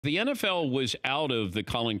The NFL was out of the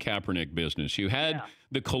Colin Kaepernick business. You had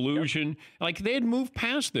the collusion. Like, they had moved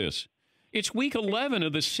past this. It's week 11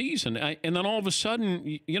 of the season. And then all of a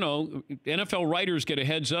sudden, NFL writers get a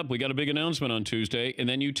heads up. We got a big announcement on Tuesday. And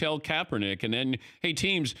then you tell Kaepernick, and then, hey,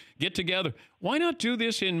 teams, get together. Why not do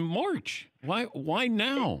this in March? Why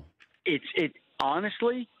now? It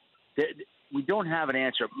honestly, we don't have an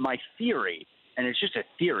answer. My theory, and it's just a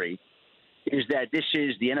theory, is that this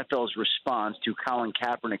is the NFL's response to Colin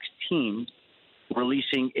Kaepernick's team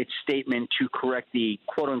releasing its statement to correct the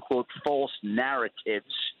quote-unquote false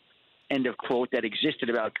narratives, end of quote, that existed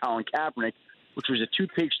about Colin Kaepernick, which was a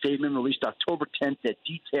two-page statement released October 10th that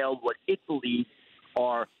detailed what it believed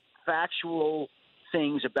are factual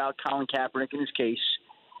things about Colin Kaepernick in his case,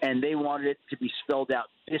 and they wanted it to be spelled out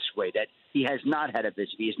this way, that he has not had a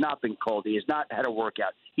visit, he has not been called, he has not had a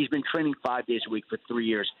workout, he's been training 5 days a week for 3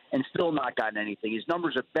 years and still not gotten anything. His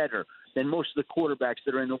numbers are better than most of the quarterbacks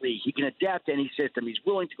that are in the league. He can adapt to any system. He's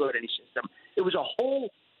willing to go to any system. It was a whole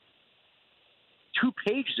 2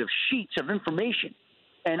 pages of sheets of information.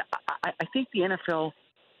 And I think the NFL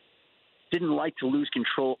didn't like to lose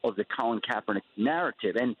control of the Colin Kaepernick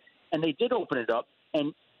narrative. And they did open it up.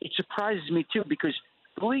 And it surprises me, too, because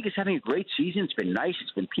the league is having a great season. It's been nice.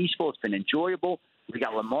 It's been peaceful. It's been enjoyable. We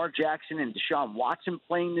got Lamar Jackson and Deshaun Watson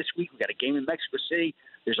playing this week. We got a game in Mexico City.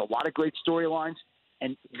 There's a lot of great storylines.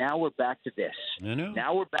 And now we're back to this. I know.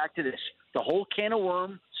 Now we're back to this. The whole can of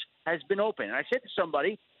worms has been open. And I said to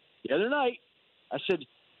somebody the other night, I said,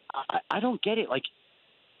 I don't get it. Like,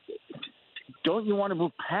 don't you want to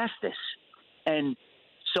move past this? And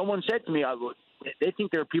someone said to me, they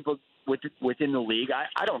think there are people within the league,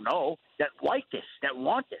 I don't know, that like this, that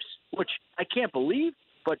want this, which I can't believe,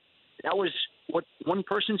 but that was what one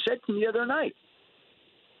person said to me the other night.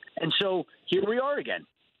 And so here we are again.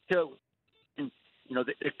 So,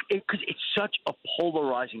 because it's such a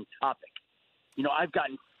polarizing topic. I've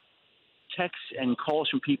gotten texts and calls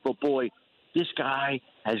from people, boy, this guy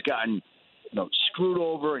has gotten screwed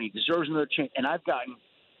over and he deserves another chance. And I've gotten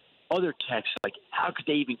other texts like, how could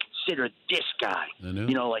they even consider this guy? I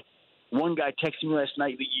know. Like one guy texted me last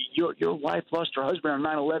night, your wife lost her husband on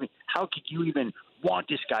 9/11. How could you even want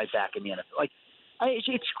this guy back in the NFL? Like,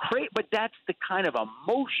 it's great, but that's the kind of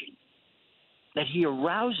emotion that he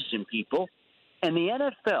arouses in people. And the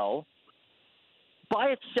NFL, by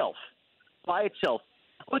itself,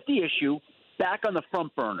 put the issue back on the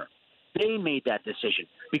front burner. They made that decision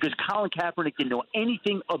because Colin Kaepernick didn't know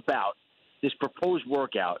anything about this proposed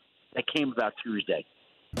workout that came about Tuesday.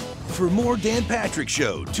 For more Dan Patrick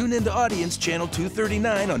Show, tune into Audience Channel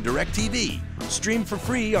 239 on DirecTV. Stream for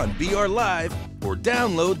free on BR Live or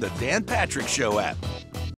download the Dan Patrick Show app.